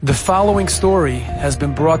The following story has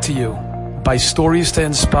been brought to you by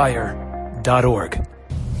StoriesToInspire.org.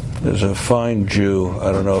 There's a fine Jew,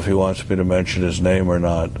 I don't know if he wants me to mention his name or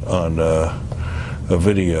not on a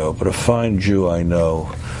video, but a fine Jew I know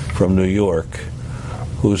from New York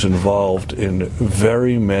who's involved in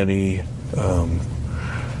very many Tzarchei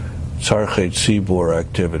Tzibur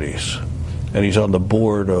activities. And he's on the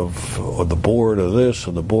board of this,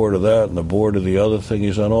 and the board of that, and the board of the other thing.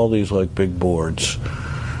 He's on all these like big boards.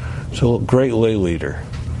 So a great lay leader.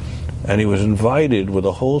 And he was invited with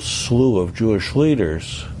a whole slew of Jewish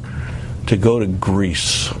leaders to go to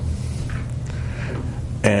Greece.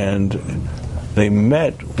 And they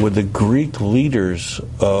met with the Greek leaders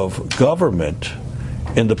of government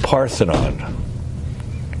in the Parthenon.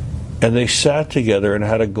 And they sat together and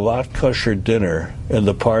had a glatt kosher dinner in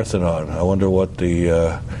the Parthenon. I wonder what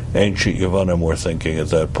the ancient Yevanim were thinking at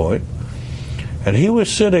that point. And he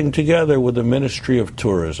was sitting together with the Ministry of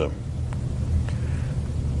Tourism.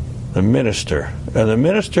 The minister. And the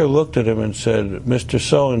minister looked at him and said, "Mr.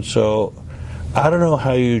 So-and-so, I don't know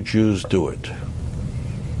how you Jews do it.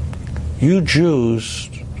 You Jews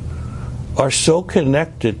are so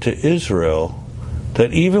connected to Israel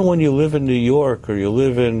that even when you live in New York or you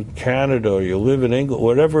live in Canada or you live in England,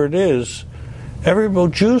 whatever it is,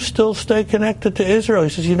 Jews still stay connected to Israel." He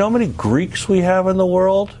says, "You know how many Greeks we have in the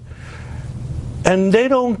world? And they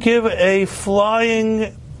don't give a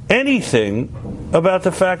flying anything about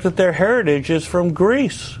the fact that their heritage is from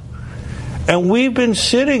Greece. And we've been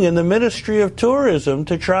sitting in the Ministry of Tourism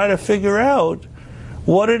to try to figure out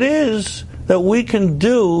what it is that we can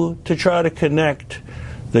do to try to connect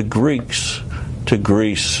the Greeks to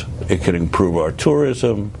Greece. It can improve our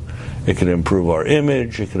tourism, it can improve our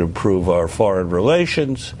image, it can improve our foreign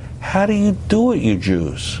relations. How do you do it, you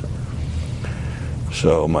Jews?"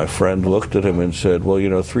 So my friend looked at him and said,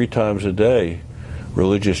 "Well, 3 times a day,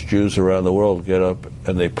 religious Jews around the world get up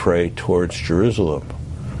and they pray towards Jerusalem.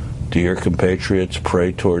 Do your compatriots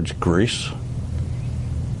pray towards Greece?"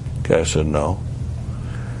 The guy said, "No."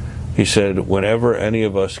 He said, "Whenever any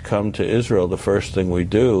of us come to Israel, the first thing we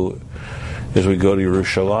do is we go to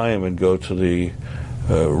Yerushalayim and go to the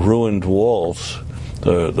ruined walls,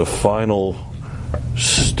 the final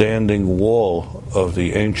standing wall of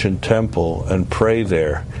the ancient temple, and pray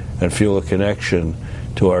there and feel a connection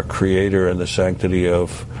to our Creator and the sanctity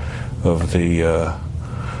of the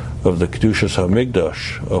Kedushas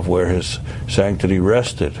HaMikdash, of where His sanctity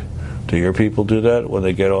rested. Do your people do that when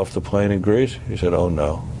they get off the plane in Greece?" He said, "Oh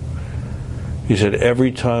no." He said,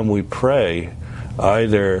 "Every time we pray,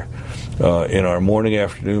 either in our morning,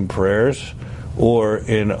 afternoon prayers, or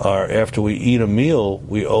after we eat a meal,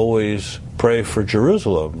 we always pray for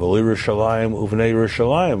Jerusalem. V'li Yerushalayim uvnei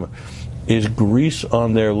Yerushalayim." Is Greece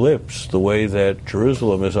on their lips the way that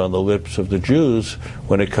Jerusalem is on the lips of the Jews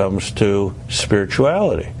when it comes to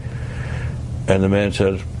spirituality? And the man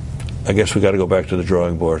said, "I guess we got to go back to the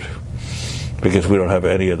drawing board because we don't have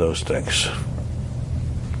any of those things."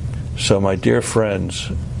 So my dear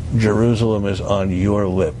friends, Jerusalem is on your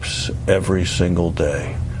lips every single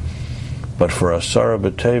day. But for Asara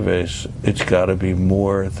B'Teves, it's got to be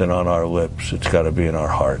more than on our lips. It's got to be in our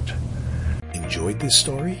heart. Enjoyed this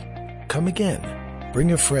story? Come again.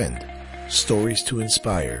 Bring a friend.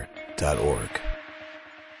 StoriesToInspire.org